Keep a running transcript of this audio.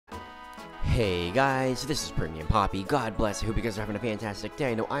Hey guys, this is Premium Poppy. God bless. I hope you guys are having a fantastic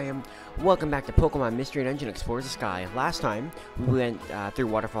day. I know I am. Welcome back to Pokemon Mystery Dungeon Explores the Sky. Last time, we went through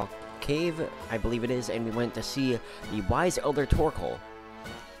Waterfall Cave, I believe it is, and we went to see the Wise Elder Torkoal.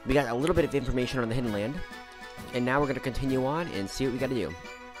 We got a little bit of information on the Hidden Land, and now we're going to continue on and see what we got to do.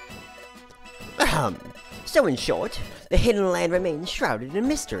 So in short, the Hidden Land remains shrouded in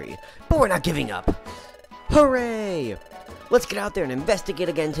mystery, but we're not giving up. Hooray! Let's get out there and investigate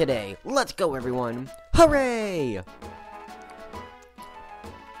again today. Let's go, everyone. Hooray!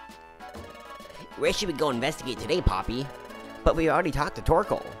 Where should we go investigate today, Poppy? But we already talked to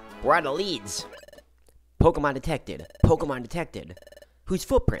Torkoal. We're out of leads. Pokemon detected. Pokemon detected. Whose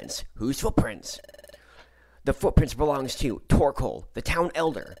footprints? Whose footprints? The footprints belongs to Torkoal, the town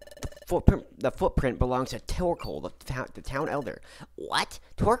elder. The footprint belongs to Torkoal, the town elder. What?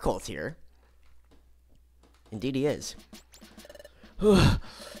 Torkoal's here? Indeed he is.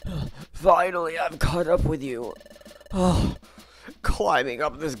 Finally, I've caught up with you. Oh, climbing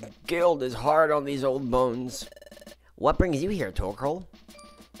up this guild is hard on these old bones. What brings you here, Torkoal?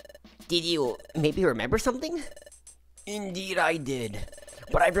 Did you maybe remember something? Indeed I did.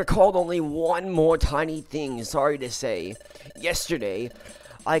 But I've recalled only one more tiny thing, sorry to say. Yesterday,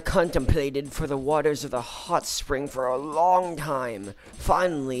 I contemplated for the waters of the hot spring for a long time.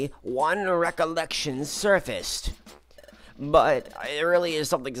 Finally, one recollection surfaced. But it really is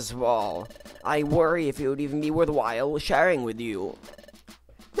something small. I worry if it would even be worthwhile sharing with you.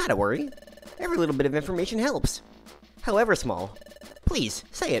 Not a worry. Every little bit of information helps. However small. Please,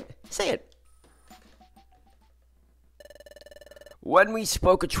 say it. Say it. When we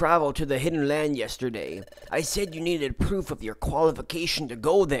spoke of travel to the Hidden Land yesterday, I said you needed proof of your qualification to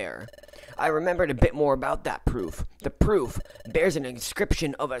go there. I remembered a bit more about that proof. The proof bears an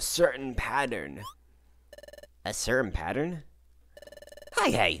inscription of a certain pattern. A certain pattern?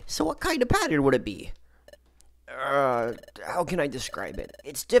 Hey, so what kind of pattern would it be? How can I describe it?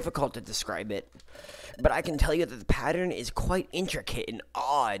 It's difficult to describe it, but I can tell you that the pattern is quite intricate and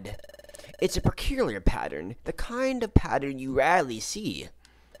odd. It's a peculiar pattern, the kind of pattern you rarely see.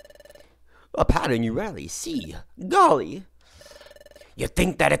 A pattern you rarely see? Golly! You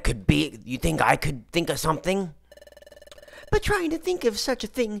think that it could be, you think I could think of something? But trying to think of such a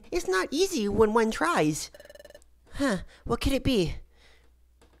thing is not easy when one tries. Huh, what could it be?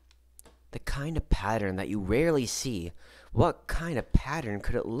 The kind of pattern that you rarely see. What kind of pattern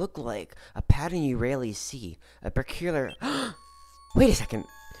could it look like? A pattern you rarely see. A peculiar... Wait a second.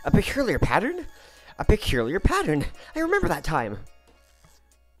 A peculiar pattern? A peculiar pattern. I remember that time.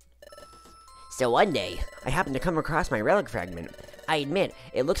 So one day, I happened to come across my relic fragment. I admit,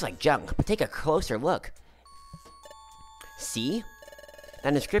 it looks like junk, but take a closer look. See?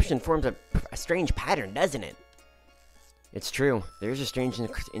 That inscription forms a strange pattern, doesn't it? It's true. There's a strange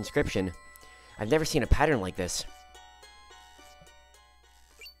inscription. I've never seen a pattern like this.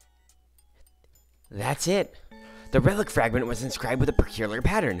 That's it. The relic fragment was inscribed with a peculiar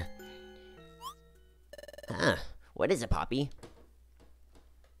pattern. Huh. What is it, Poppy?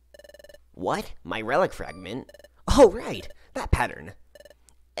 What? My relic fragment? Oh, right. That pattern.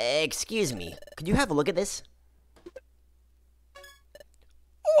 Excuse me. Could you have a look at this?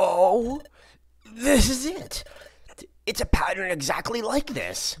 Oh! This is it! It's a pattern exactly like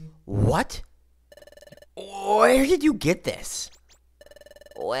this. What? Where did you get this?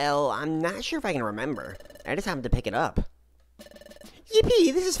 Well, I'm not sure if I can remember. I just happened to pick it up.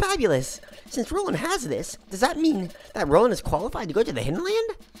 Yippee, this is fabulous. Since Roland has this, does that mean that Roland is qualified to go to the Hidden Land?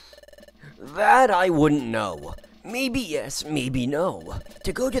 That I wouldn't know. Maybe yes, maybe no.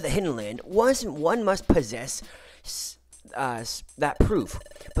 To go to the Hidden Land, one must possess that proof,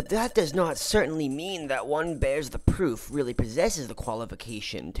 but that does not certainly mean that one bears the proof really possesses the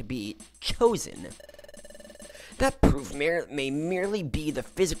qualification to be chosen. That proof may merely be the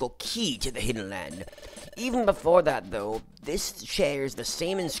physical key to the Hidden Land. Even before that, though, this shares the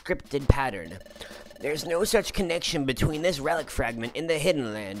same inscripted pattern. There's no such connection between this relic fragment and the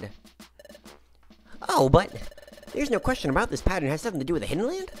Hidden Land. Oh, but there's no question about this pattern has something to do with the Hidden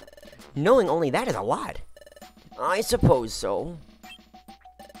Land? Knowing only that is a lot. I suppose so.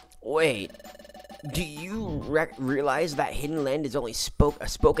 Wait, do you realize that Hidden Land is only a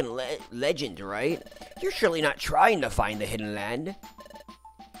spoken legend, right? You're surely not trying to find the Hidden Land.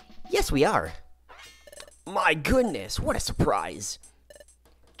 Yes, we are. My goodness, what a surprise.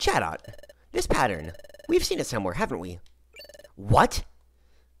 Chatot, this pattern, we've seen it somewhere, haven't we? What?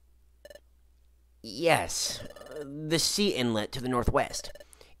 Yes, the sea inlet to the northwest,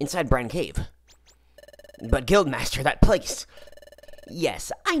 inside Brine Cave. But Guildmaster, that place.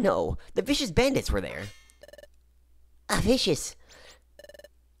 Yes, I know. The vicious bandits were there. Vicious.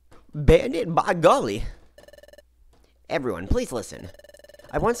 Bandit? By golly. Everyone, please listen.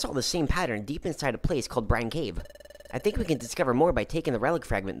 I once saw the same pattern deep inside a place called Brine Cave. I think we can discover more by taking the relic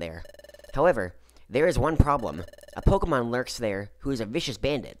fragment there. However, there is one problem. A Pokemon lurks there who is a vicious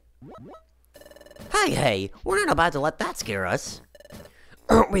bandit. Hey, we're not about to let that scare us.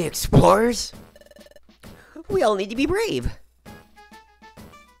 Aren't we explorers? We all need to be brave.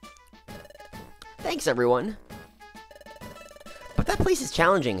 Thanks, everyone. But that place is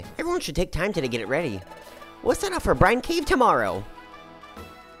challenging. Everyone should take time today to get it ready. We'll set off for Brine Cave tomorrow.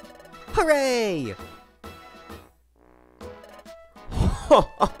 Hooray!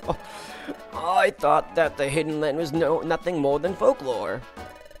 I thought that the Hidden Land was nothing more than folklore.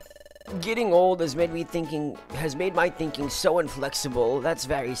 Getting old has made my thinking so inflexible. That's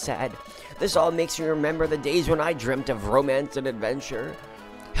very sad. This all makes me remember the days when I dreamt of romance and adventure.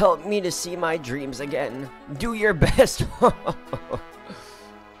 Help me to see my dreams again. Do your best.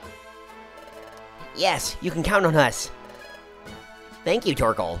 Yes, you can count on us. Thank you,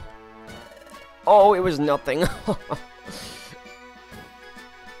 Torkoal. Oh, it was nothing.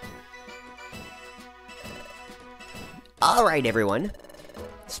 Alright, everyone.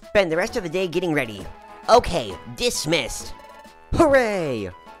 Spend the rest of the day getting ready. Okay, dismissed. Hooray!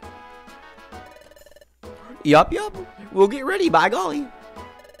 Yup. We'll get ready, by golly.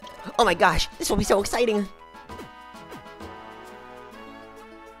 Oh my gosh, this will be so exciting.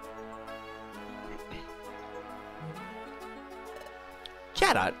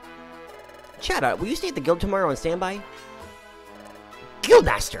 Chatot, will you stay at the guild tomorrow on standby?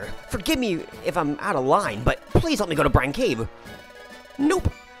 Guildmaster, forgive me if I'm out of line, but please let me go to Brine Cave.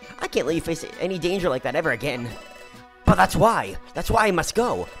 Nope, I can't let you face any danger like that ever again. But that's why I must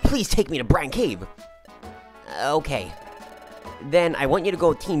go. Please take me to Brine Cave. Okay. Then I want you to go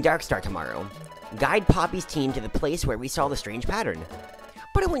with Team Darkstar tomorrow. Guide Poppy's team to the place where we saw the strange pattern.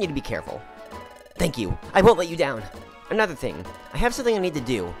 But I want you to be careful. Thank you, I won't let you down. Another thing, I have something I need to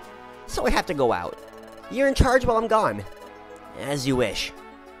do, so I have to go out. You're in charge while I'm gone. As you wish.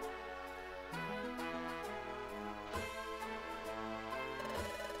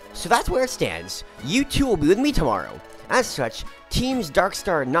 So that's where it stands. You two will be with me tomorrow. As such, Teams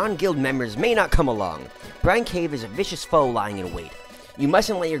Darkstar non-guild members may not come along. Brine Cave is a vicious foe lying in wait. You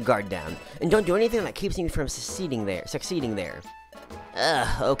mustn't let your guard down, and don't do anything that keeps me from succeeding there.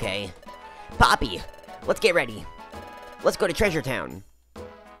 Okay. Poppy, let's get ready. Let's go to Treasure Town.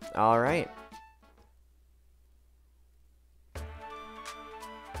 Alright.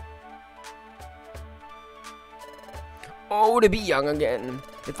 Oh, to be young again.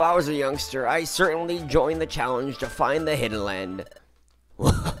 If I was a youngster, I certainly join the challenge to find the Hidden Land.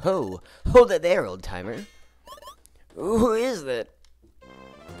 Whoa, hold it there, old-timer. Who is that?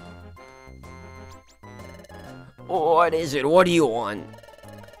 What is it? What do you want?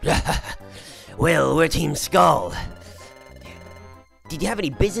 Well, we're Team Skull. Did you have any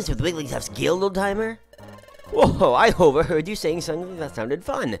business with Wigglytuff's guild, old-timer? Whoa, I overheard you saying something that sounded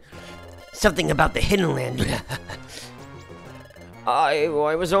fun. Something about the Hidden Land. I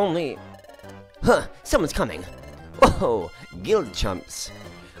was only... Huh, someone's coming. Whoa, guild chumps.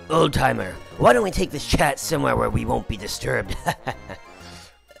 Old-timer, why don't we take this chat somewhere where we won't be disturbed?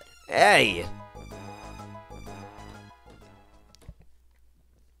 Hey!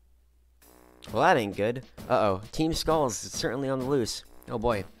 Well, that ain't good. Uh-oh, Team Skull's certainly on the loose. Oh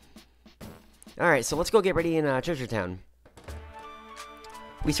boy. Alright, so let's go get ready in Treasure Town.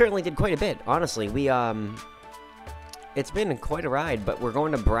 We certainly did quite a bit, honestly. It's been quite a ride, but we're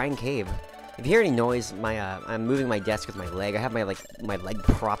going to Brine Cave. If you hear any noise, I'm moving my desk with my leg. I have my leg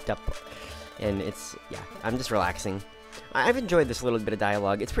propped up, and yeah, I'm just relaxing. I've enjoyed this little bit of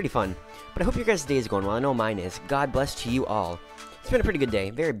dialogue. It's pretty fun, but I hope your guys' day is going well. I know mine is. God bless to you all. It's been a pretty good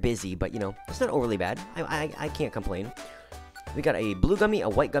day. Very busy, but, you know, it's not overly bad. I can't complain. We got a blue gummy, a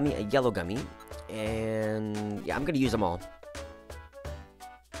white gummy, a yellow gummy, and, yeah, I'm going to use them all.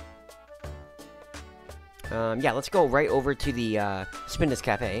 Yeah, let's go right over to the, Spindus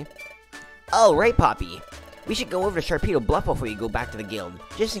Cafe. Oh, right, Poppy. We should go over to Sharpedo Bluff before you go back to the guild,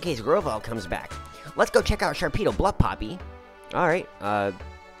 just in case Grovyle comes back. Let's go check out Sharpedo Bluff, Poppy. Alright,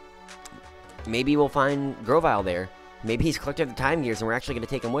 maybe we'll find Grovyle there. Maybe he's collected the time gears and we're actually going to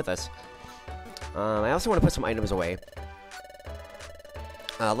take him with us. I also want to put some items away.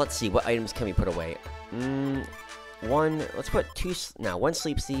 Let's see, what items can we put away? Let's put one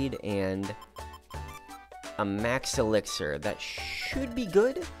sleep seed and a max elixir. That should be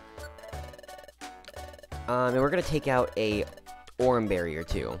good. And we're going to take out a Orum Berry or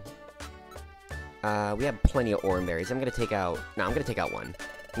two. We have plenty of Orum Berries. I'm going to take out one.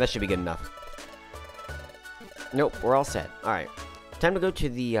 That should be good enough. Nope, we're all set. Alright. Time to go to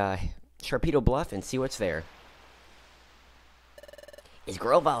the Sharpedo Bluff and see what's there. Is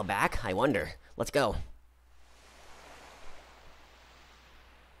Grovyle back? I wonder. Let's go.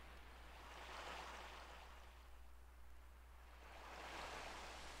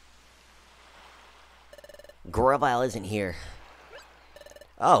 Grovyle isn't here.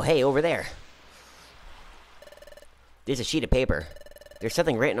 Oh, hey, over there. There's a sheet of paper. There's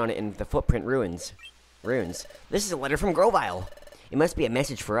something written on it in the footprint runes. This is a letter from Grovyle. It must be a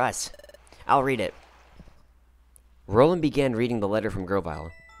message for us. I'll read it. Roland began reading the letter from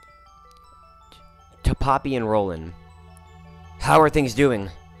Grovyle. To Poppy and Roland. How are things doing?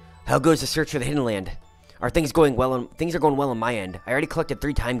 How goes the search for the Hidden Land? Are things going well? Things are going well on my end. I already collected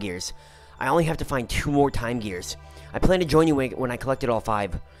 3 time gears. I only have to find 2 more time gears. I plan to join you when I collected all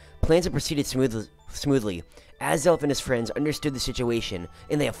 5. Plans have proceeded smoothly. Azelf and his friends understood the situation,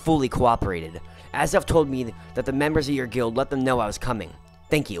 and they have fully cooperated. Azelf told me that the members of your guild let them know I was coming.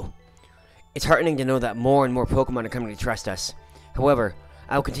 Thank you. It's heartening to know that more and more Pokemon are coming to trust us. However,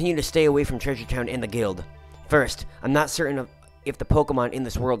 I will continue to stay away from Treasure Town and the guild. First, I'm not certain if the Pokemon in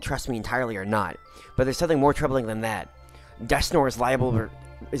this world trust me entirely or not, but there's something more troubling than that. Dusknoir is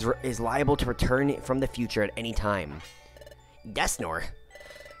liable to return from the future at any time. Dusknoir?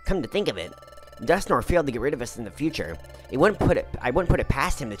 Come to think of it, Dusknoir failed to get rid of us in the future. I wouldn't put it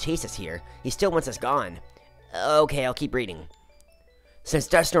past him to chase us here. He still wants us gone. Okay, I'll keep reading. Since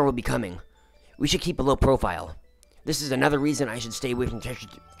Dusknoir will be coming, we should keep a low profile. This is another reason I should stay away from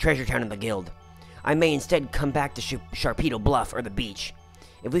Treasure Town and the guild. I may instead come back to Sharpedo Bluff or the beach.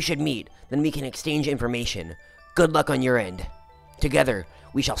 If we should meet, then we can exchange information. Good luck on your end. Together,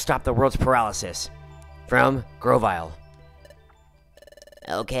 we shall stop the world's paralysis. From Grovyle.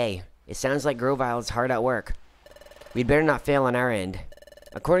 Okay, it sounds like Grovyle is hard at work. We'd better not fail on our end.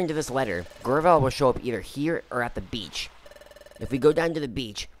 According to this letter, Grovyle will show up either here or at the beach. If we go down to the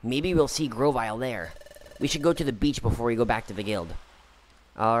beach, maybe we'll see Grovyle there. We should go to the beach before we go back to the guild.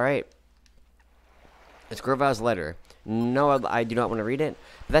 Alright. It's Grovyle's letter. No, I do not want to read it,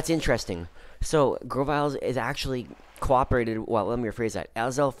 but that's interesting. So, Grovyle is actually cooperated, well, let me rephrase that.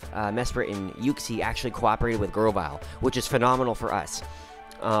 Azelf, Mesprit, and Uxie actually cooperated with Grovyle, which is phenomenal for us.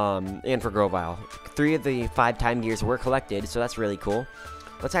 And for Grovyle. 3 of the 5 time gears were collected, so that's really cool.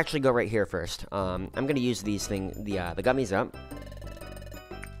 Let's actually go right here first. I'm gonna use the gummies up.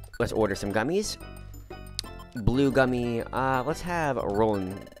 Let's order some gummies. Blue gummy, let's have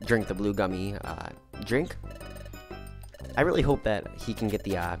Roland drink the blue gummy, drink. I really hope that he can get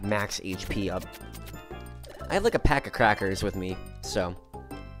the, max HP up. I have like a pack of crackers with me, so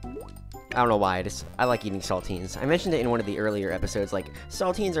I don't know why, I like eating saltines. I mentioned it in one of the earlier episodes, like,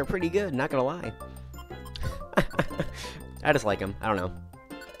 saltines are pretty good, not gonna lie. I just like them, I don't know.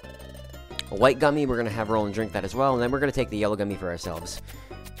 A white gummy, we're gonna have Roland drink that as well, and then we're gonna take the yellow gummy for ourselves.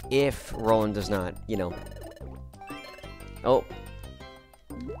 If Roland does not, you know. Oh.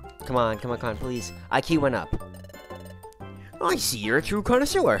 Come on, please. IQ went up. I see you're a true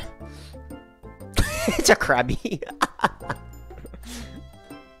connoisseur. It's a Krabby.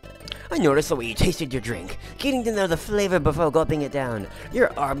 I noticed the way you tasted your drink, getting to know the flavor before gulping it down.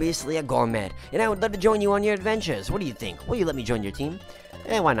 You're obviously a gourmet, and I would love to join you on your adventures. What do you think? Will you let me join your team?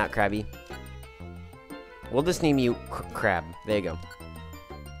 Why not, Krabby? We'll just name you Crab. There you go.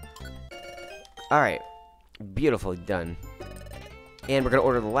 Alright. Beautifully done. And we're gonna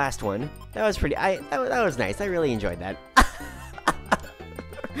order the last one. That was pretty, that was nice. I really enjoyed that.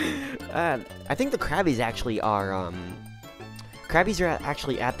 I think the Krabbies actually are, Krabbies are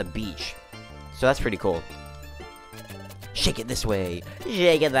actually at the beach. So that's pretty cool. Shake it this way,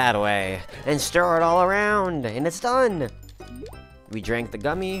 shake it that way, and stir it all around, and it's done! We drank the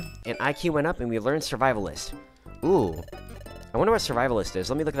gummy, and IQ went up, and we learned Survivalist. Ooh. I wonder what Survivalist is.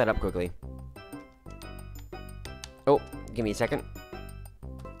 Let me look that up quickly. Oh, give me a second.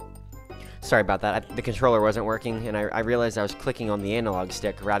 Sorry about that. The controller wasn't working, and I realized I was clicking on the analog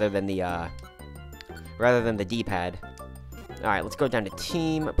stick rather than the D-pad. Alright, let's go down to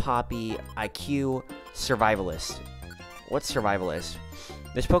Team, Poppy, IQ, Survivalist. What's Survivalist?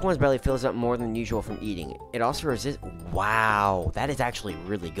 This Pokemon's belly fills up more than usual from eating. It also resists... Wow, that is actually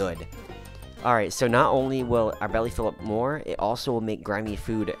really good. Alright, so not only will our belly fill up more, it also will make grimy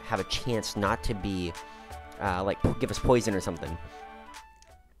food have a chance not to be, like, give us poison or something.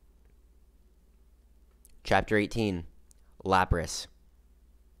 Chapter 18. Lapras.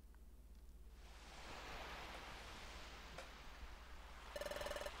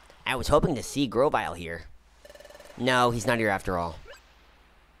 I was hoping to see Grovyle here. No, he's not here after all.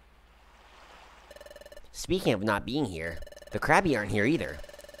 Speaking of not being here, the Krabby aren't here either.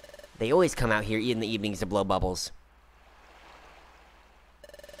 They always come out here in the evenings to blow bubbles.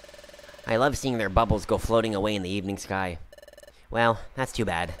 I love seeing their bubbles go floating away in the evening sky. Well, that's too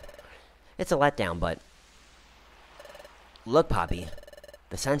bad. It's a letdown, but... Look, Poppy.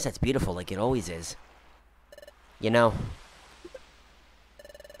 The sunset's beautiful like it always is. You know...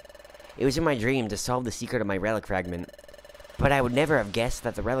 It was in my dream to solve the secret of my relic fragment. But I would never have guessed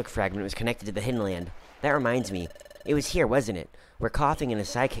that the relic fragment was connected to the Hidden Land. That reminds me. It was here, wasn't it? Where Coughing and his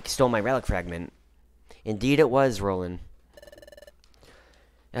sidekick stole my relic fragment. Indeed it was, Roland.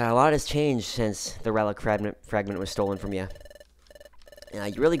 A lot has changed since the relic fragment was stolen from you.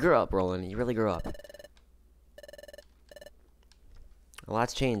 You really grew up, Roland. You really grew up. A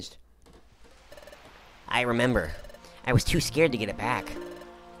lot's changed. I remember. I was too scared to get it back.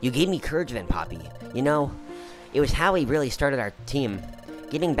 You gave me courage then, Poppy. You know, it was how we really started our team.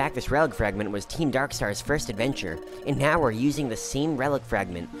 Getting back this relic fragment was Team Darkstar's first adventure, and now we're using the same relic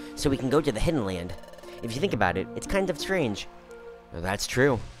fragment so we can go to the Hidden Land. If you think about it, it's kind of strange. Well, that's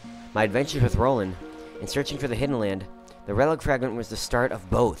true. My adventures with Roland, and searching for the Hidden Land, the relic fragment was the start of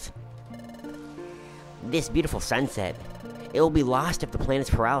both. This beautiful sunset. It will be lost if the planet's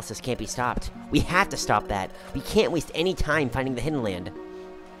paralysis can't be stopped. We have to stop that. We can't waste any time finding the Hidden Land.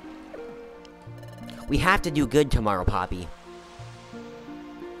 We have to do good tomorrow, Poppy.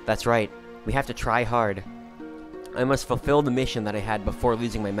 That's right. We have to try hard. I must fulfill the mission that I had before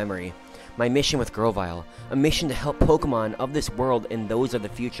losing my memory. My mission with Grovyle. A mission to help Pokemon of this world and those of the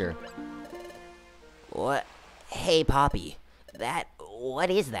future. What? Hey, Poppy. What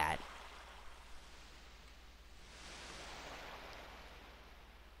is that?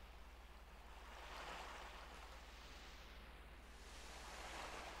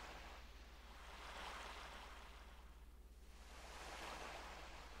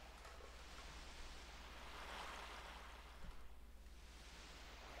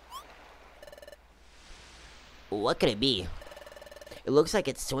 What could it be? It looks like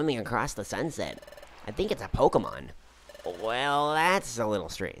it's swimming across the sunset. I think it's a Pokemon. Well, that's a little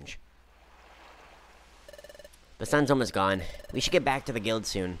strange. The sun's almost gone. We should get back to the guild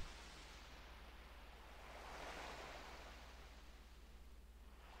soon.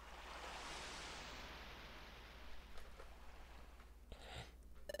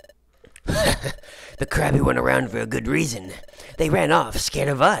 The Krabby went around for a good reason. They ran off, scared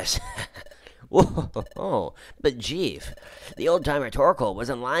of us. Whoa, but Jeeve, the old-timer Torkoal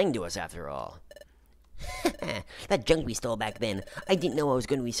wasn't lying to us after all. That junk we stole back then, I didn't know it was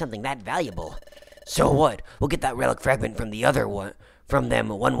going to be something that valuable. So what? We'll get that relic fragment from them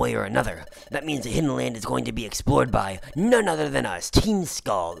one way or another. That means the Hidden Land is going to be explored by none other than us, Team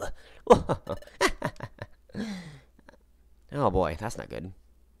Skull. Oh boy, that's not good.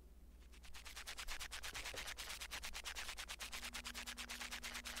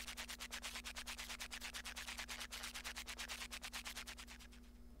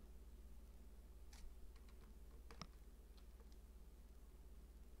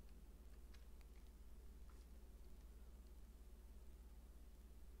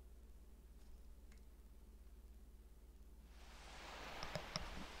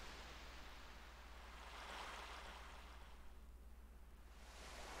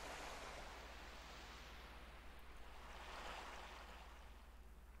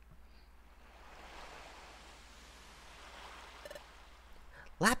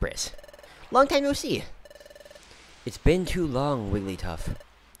 Lapras, long time no see. It's been too long, Wigglytuff.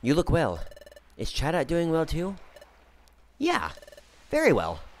 You look well. Is Chatot doing well too? Yeah, very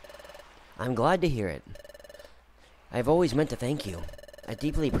well. I'm glad to hear it. I've always meant to thank you. I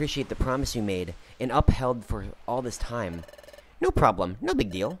deeply appreciate the promise you made and upheld for all this time. No problem, no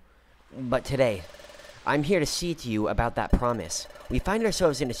big deal. But today, I'm here to see to you about that promise. We find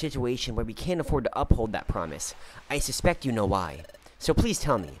ourselves in a situation where we can't afford to uphold that promise. I suspect you know why. So please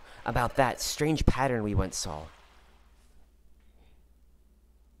tell me about that strange pattern we once saw.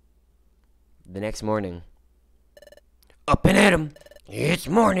 The next morning. Up and at 'em! It's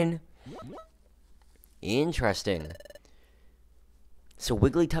morning! Interesting. So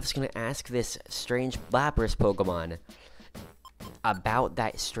Wigglytuff's gonna ask this strange Lapras Pokemon about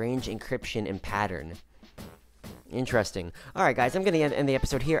that strange encryption and pattern. Interesting. Alright guys, I'm gonna end the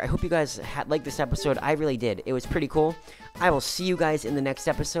episode here. I hope you guys liked this episode. I really did. It was pretty cool. I will see you guys in the next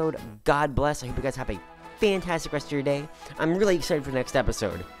episode. God bless. I hope you guys have a fantastic rest of your day. I'm really excited for the next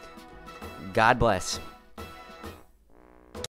episode. God bless.